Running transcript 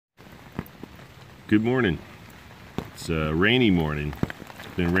Good morning. It's a rainy morning.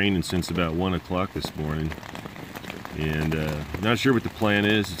 It's been raining since about 1 o'clock this morning, and not sure what the plan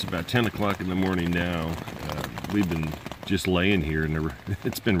is. It's about 10 o'clock in the morning now. We've been just laying here and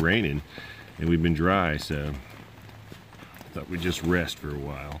it's been raining and we've been dry, so I thought we'd just rest for a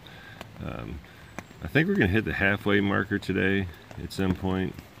while. I think we're gonna hit the halfway marker today at some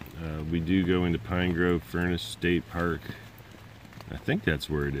point. We do go into Pine Grove Furnace State Park. I think that's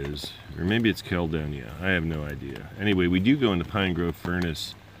where it is, or maybe it's Caledonia. I have no idea. Anyway, we do go into Pine Grove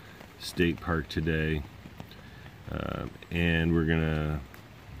Furnace State Park today, and we're gonna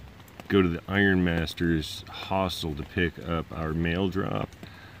go to the Ironmasters hostel to pick up our mail drop.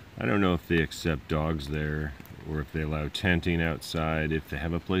 I don't know if they accept dogs there or if they allow tenting outside. If they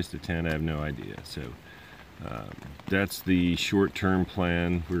have a place to tent, I have no idea. So that's the short-term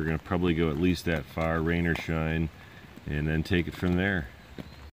plan. We're gonna probably go at least that far, rain or shine, and then take it from there.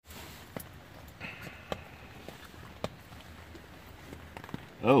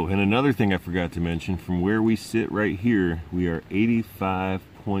 Oh, and another thing I forgot to mention, from where we sit right here, we are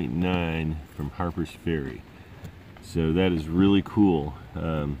 85.9 from Harper's Ferry. So that is really cool.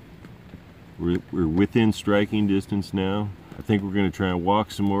 We're within striking distance now. I think we're gonna try and walk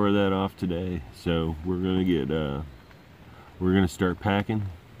some more of that off today. So we're gonna start packing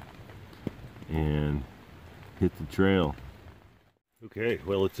and hit the trail. Okay,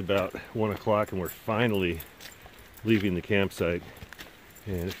 well, it's about 1 o'clock and we're finally leaving the campsite,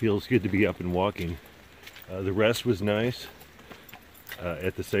 and it feels good to be up and walking. The rest was nice.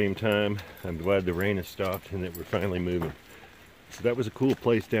 At the same time, I'm glad the rain has stopped and that we're finally moving. So that was a cool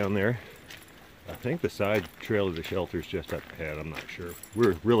place down there. I think the side trail of the shelter is just up ahead. I'm not sure.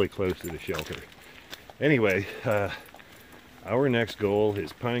 We're really close to the shelter. Anyway, our next goal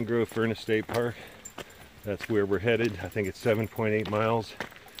is Pine Grove Furnace State Park. That's where we're headed. I think it's 7.8 miles.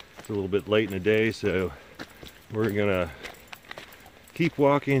 It's a little bit late in the day, so we're gonna keep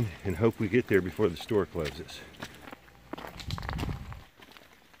walking and hope we get there before the store closes.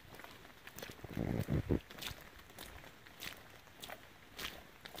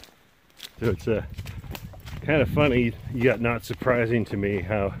 So it's kind of funny, yet not surprising to me,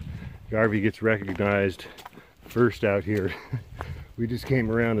 how Garvey gets recognized first out here. We just came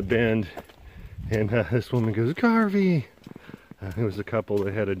around a bend and this woman goes, "Garvey!" It was a couple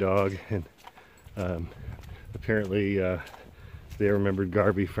that had a dog, and apparently they remembered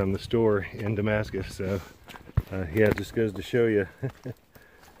Garvey from the store in Damascus. So yeah, it just goes to show you,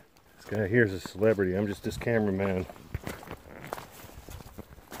 this guy here's a celebrity. I'm just this cameraman.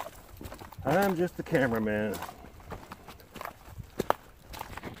 I'm just the cameraman.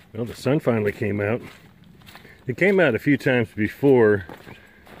 Well, the sun finally came out. It came out a few times before,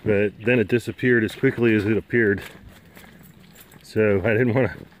 but then it disappeared as quickly as it appeared. So I didn't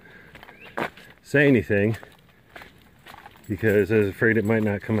want to say anything because I was afraid it might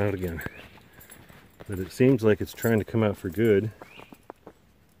not come out again. But it seems like it's trying to come out for good.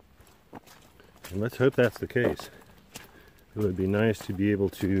 And let's hope that's the case. It would be nice to be able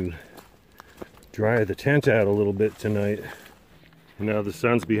to dry the tent out a little bit tonight. And now the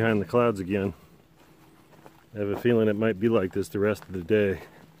sun's behind the clouds again. I have a feeling it might be like this the rest of the day.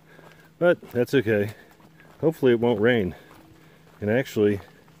 But that's okay. Hopefully it won't rain. And actually,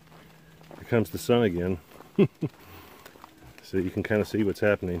 here comes the sun again. So you can kind of see what's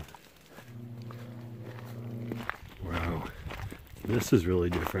happening. Wow, this is really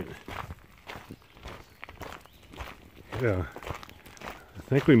different. Yeah, I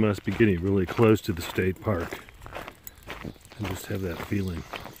think we must be getting really close to the state park. I just have that feeling.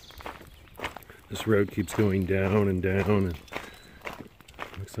 This road keeps going down and down, and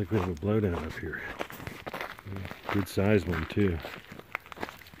looks like we have a blowdown up here. Good sized one too.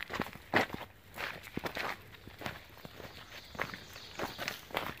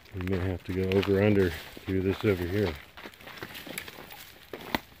 We may have to go over under through this over here.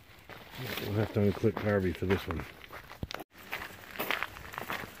 We'll have to unclick Garvey for this one.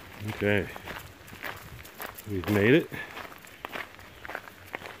 Okay, we've made it.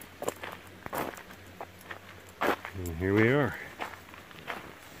 And here we are.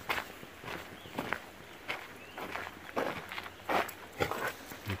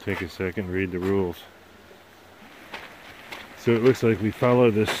 Take a second, read the rules. So it looks like we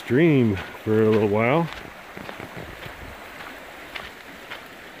follow this stream for a little while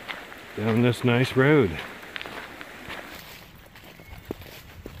down this nice road.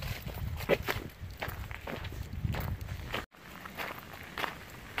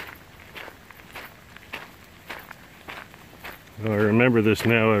 Well, I remember this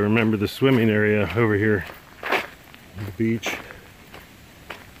now. I remember the swimming area over here on the beach.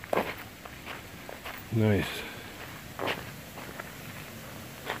 Nice.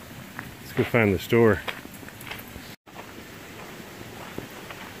 Let's go find the store.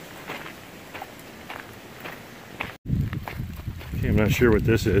 Okay, I'm not sure what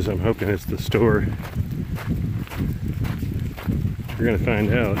this is. I'm hoping it's the store. We're gonna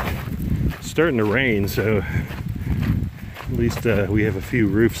find out. It's starting to rain, so at least we have a few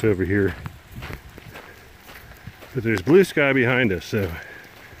roofs over here. But there's blue sky behind us, so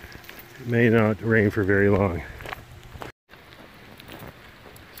it may not rain for very long.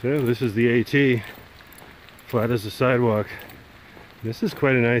 So this is the AT, flat as a sidewalk. This is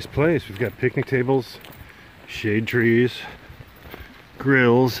quite a nice place. We've got picnic tables, shade trees,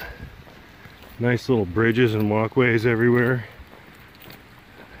 grills, nice little bridges and walkways everywhere.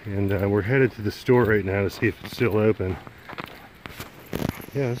 And we're headed to the store right now to see if it's still open.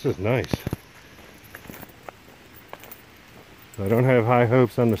 Yeah, this is nice. I don't have high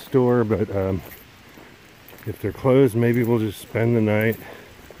hopes on the store, but if they're closed, maybe we'll just spend the night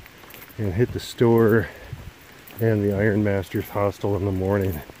and hit the store and the Iron Masters hostel in the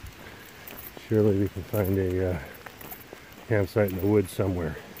morning. Surely we can find a campsite in the woods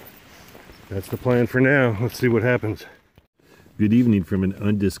somewhere. That's the plan for now. Let's see what happens. Good evening from an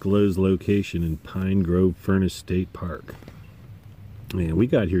undisclosed location in Pine Grove Furnace State Park. And we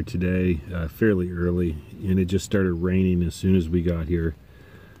got here today fairly early, and it just started raining as soon as we got here.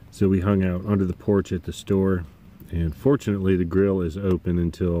 So we hung out under the porch at the store, and fortunately the grill is open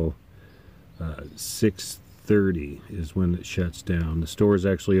until 6:30 is when it shuts down. The store is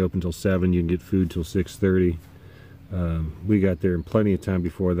actually open till 7. You can get food till 6:30. We got there in plenty of time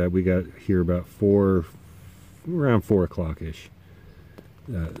before that. We got here about around 4 o'clock-ish.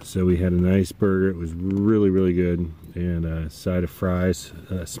 So we had a nice burger. It was really, really good. And a side of fries,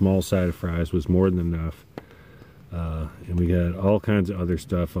 a small side of fries was more than enough. And we got all kinds of other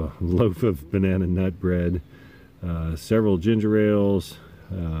stuff, a loaf of banana nut bread, several ginger ales,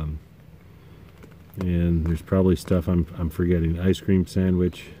 and there's probably stuff I'm forgetting. Ice cream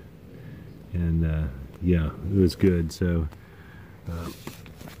sandwich, and yeah, it was good. So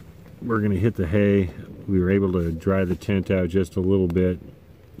we're gonna hit the hay. We were able to dry the tent out just a little bit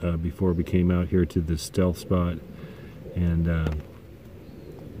before we came out here to the stealth spot, and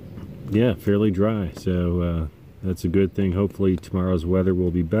yeah, fairly dry. So that's a good thing. Hopefully tomorrow's weather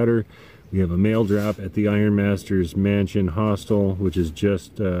will be better. We have a mail drop at the Iron Masters Mansion Hostel, which is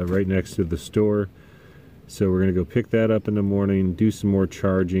just right next to the store. So we're gonna go pick that up in the morning, do some more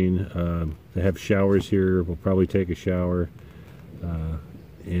charging. They have showers here. We'll probably take a shower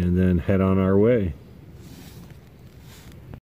and then head on our way.